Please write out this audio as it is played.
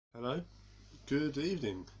Hello, good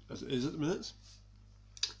evening, as it is at the minute,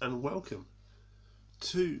 and welcome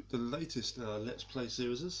to the latest in our Let's Play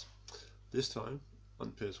series, this time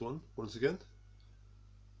on PS1 once again,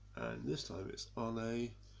 and this time it's on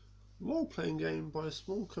a role-playing game by a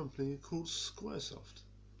small company called Squaresoft.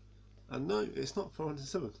 And no, it's not Final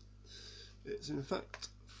Fantasy VII, it's in fact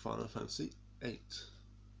Final Fantasy VIII.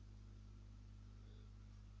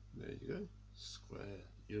 There you go, Square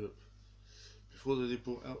Europe. Before they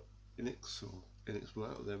brought out Enix, or Enix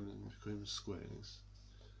brought out them and became Square Enix.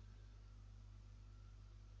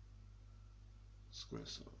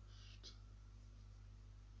 Squaresoft.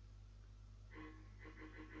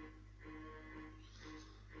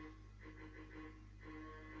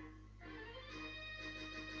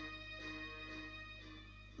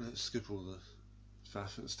 Let's skip all the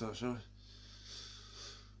faff at the start, shall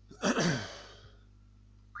we?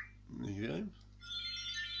 New game.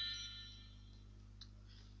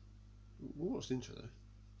 We'll watch the intro though.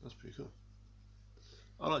 That's pretty cool.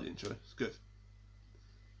 I like the intro. It's good.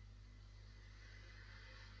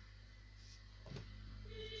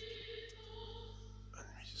 And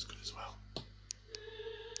the music's good as well.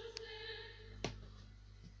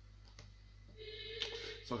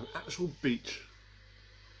 It's like an actual beach.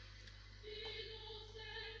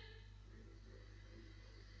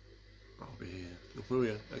 I'll be here. Oh, will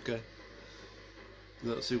you? Okay.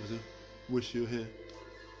 Let's see what to wish you were here.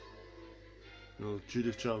 Oh,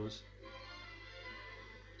 Judith Chalmers.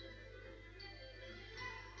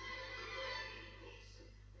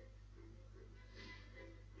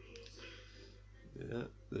 Yeah,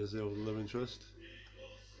 there's the old love interest.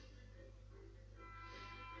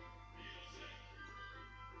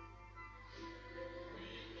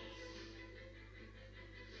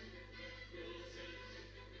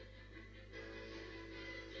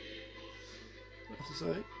 I have to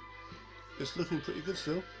say, it's looking pretty good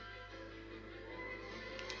still.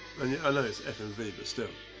 And yeah, I know it's FMV, but still,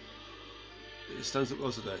 it stands up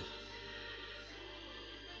well today,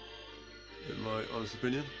 in my honest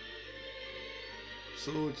opinion.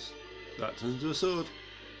 Swords, that turns into a sword.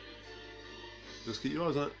 Just keep your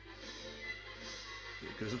eyes on it.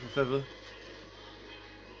 It goes up a feather.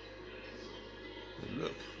 And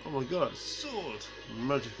look, oh my god, sword!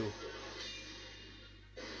 Magical.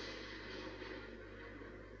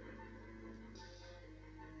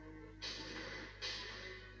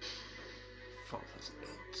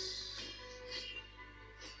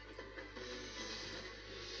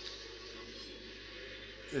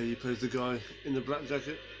 Yeah, he plays the guy in the black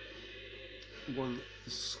jacket, one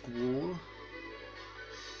the Squall.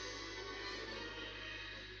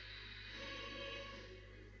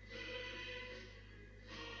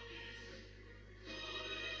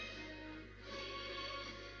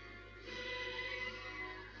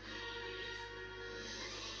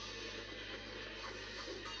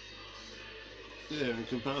 Yeah, in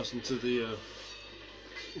comparison to the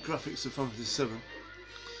graphics of Final Fantasy VII,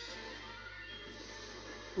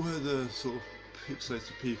 where the sort of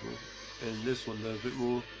pixelated people, in this one they're a bit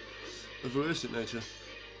more of a realistic nature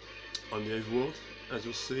on the overworld, as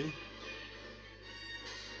you'll see.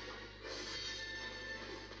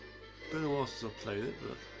 Been a while since I've played it,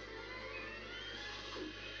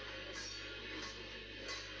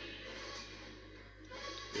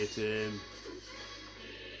 but hit him.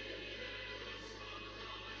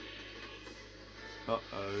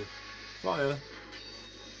 Uh-oh. Fire!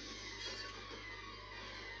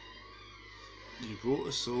 You brought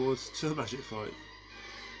a sword to a magic fight.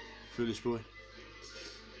 Foolish boy.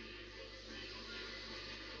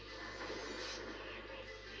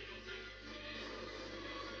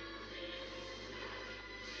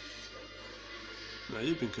 Now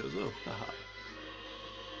you've been killed as well. Haha.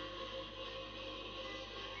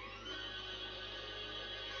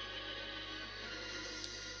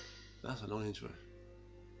 That's a long intro.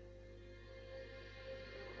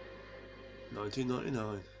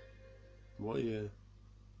 1999. What year?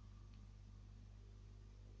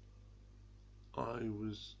 I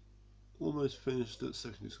was almost finished at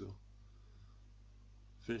secondary school.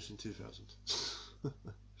 Finished in 2000.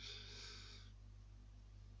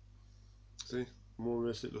 See? More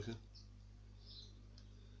realistic looking.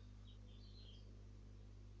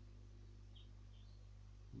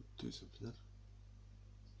 Do something then.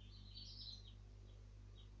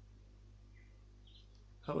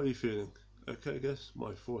 How are you feeling? Okay, I guess.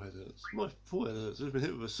 My forehead hurts. My forehead hurts. I've been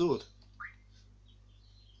hit with a sword.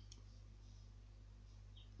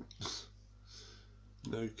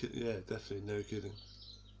 No kidding. Yeah, definitely no kidding.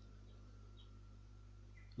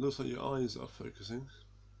 Looks like your eyes are focusing.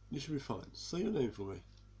 You should be fine. Say your name for me.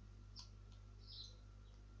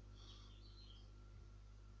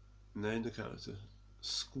 Name the character.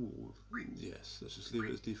 School. Yes, let's just leave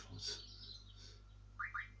it as default.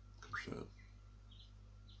 Confirm.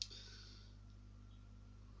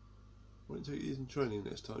 Won't take it easy in training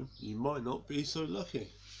next time. You might not be so lucky.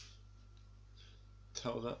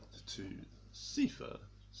 Tell that to Sifa.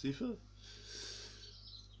 Sifa?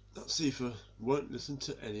 That Sifa won't listen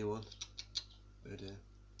to anyone. Oh dear.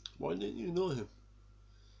 Why didn't you ignore him?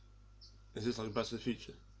 Is this like Back to the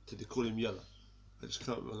Future? Did they call him Yellow? I just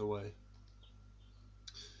can't run away.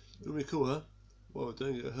 You want me to call her? Well,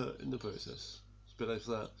 don't get hurt in the process. It's a bit late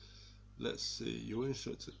for that. Let's see. Your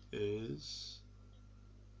instructor is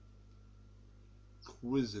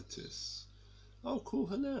Quisitis. I'll call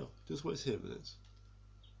her now. Just wait here a minute.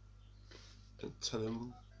 And tell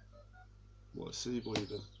him what a silly boy you've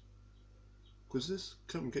done. Quisitis,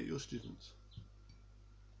 come and get your students.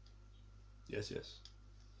 Yes, yes.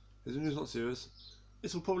 His injury's not serious.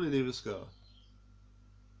 This will probably leave a scar.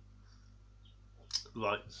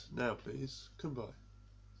 Right, now please, come by.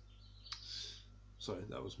 Sorry,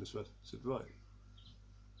 that was misread. I said right.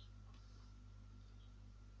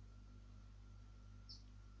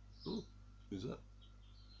 Oh, who's that?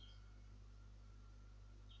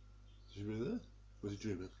 Is he really there? Was he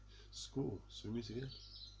dreaming? School, so we meet again.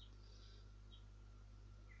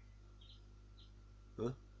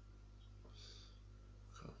 Huh?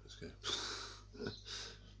 Oh, let's go.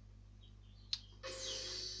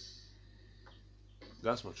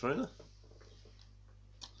 That's my trainer.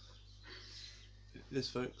 It is,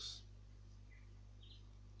 folks.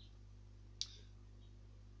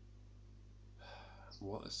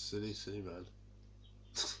 What a silly, silly man.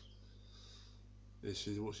 Is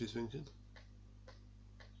she what she's thinking?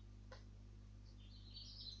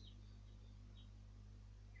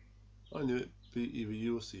 I knew it'd be either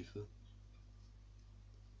you or Sifa.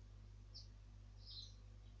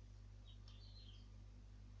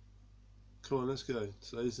 Come on, let's go.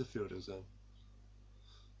 Today's the field exam.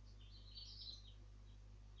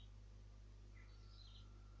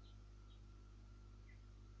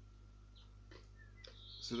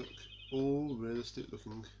 So look, all realistic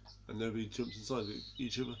looking, and nobody jumps inside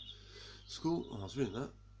each other. School? Oh, I was reading that.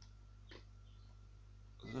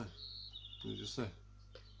 I don't know. What did you just say?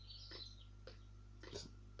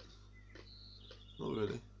 Not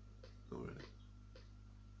really. Not really.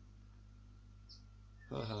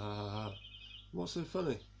 Ha ha ha ha. What's so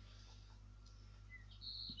funny?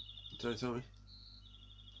 Don't tell me.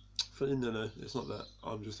 Funny? No, it's not that.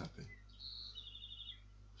 I'm just happy.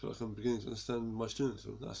 I feel like I'm beginning to understand my students,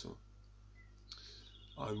 that's all.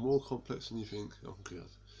 I'm more complex than you think. Oh god.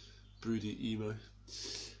 Broody emo.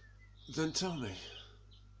 Then tell me.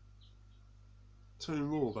 Tell me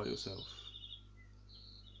more about yourself.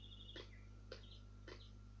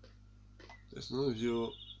 It's none of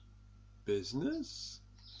your business?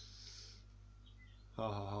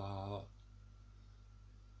 Ha ha ha ha.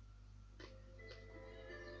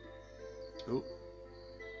 Oh.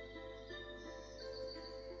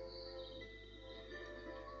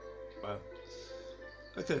 Wow.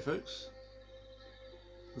 Okay, folks.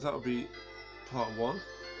 That'll be part 1.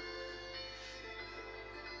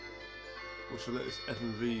 Which will let this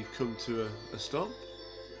FMV come to a stop.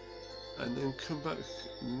 And then come back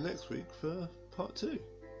next week for part 2.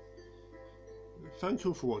 Thank you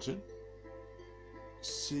all for watching.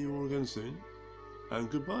 See you all again soon. And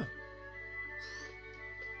goodbye.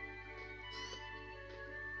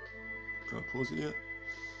 Can I pause it yet?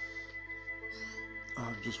 Oh,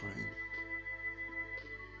 I'm just waiting.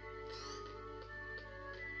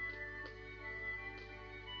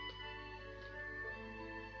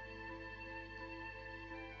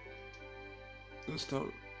 Let's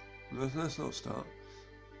start. Let's not start.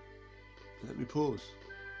 Let me pause.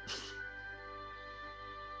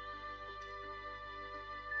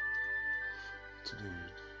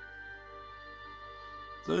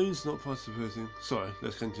 Those not participating. Sorry,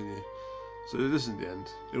 let's continue. So this isn't the end.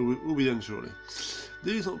 It will be the end shortly.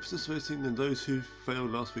 These not participating and those who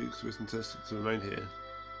failed last week's written test to remain here.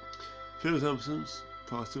 Field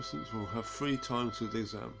participants will have free time to the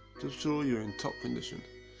exam. Just ensure you're in top condition.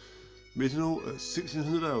 Meeting all at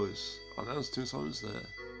 1600 hours. I'll announce 2 assignments there.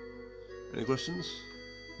 Any questions?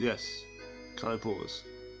 Yes. Can I pause?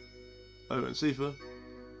 Oh, and Sifa.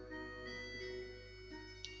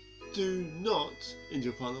 Do not injure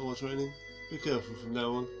your partner while training. Be careful from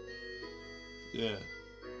now on. Yeah.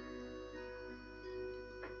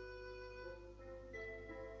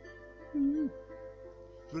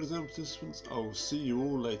 For exam participants, I will see you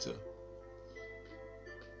all later.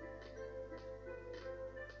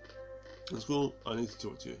 Let's go. I need to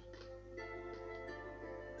talk to you.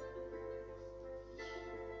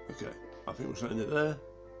 Okay, I think we'll end it there.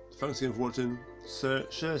 Thanks again for watching.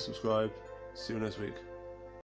 Share, subscribe. See you next week.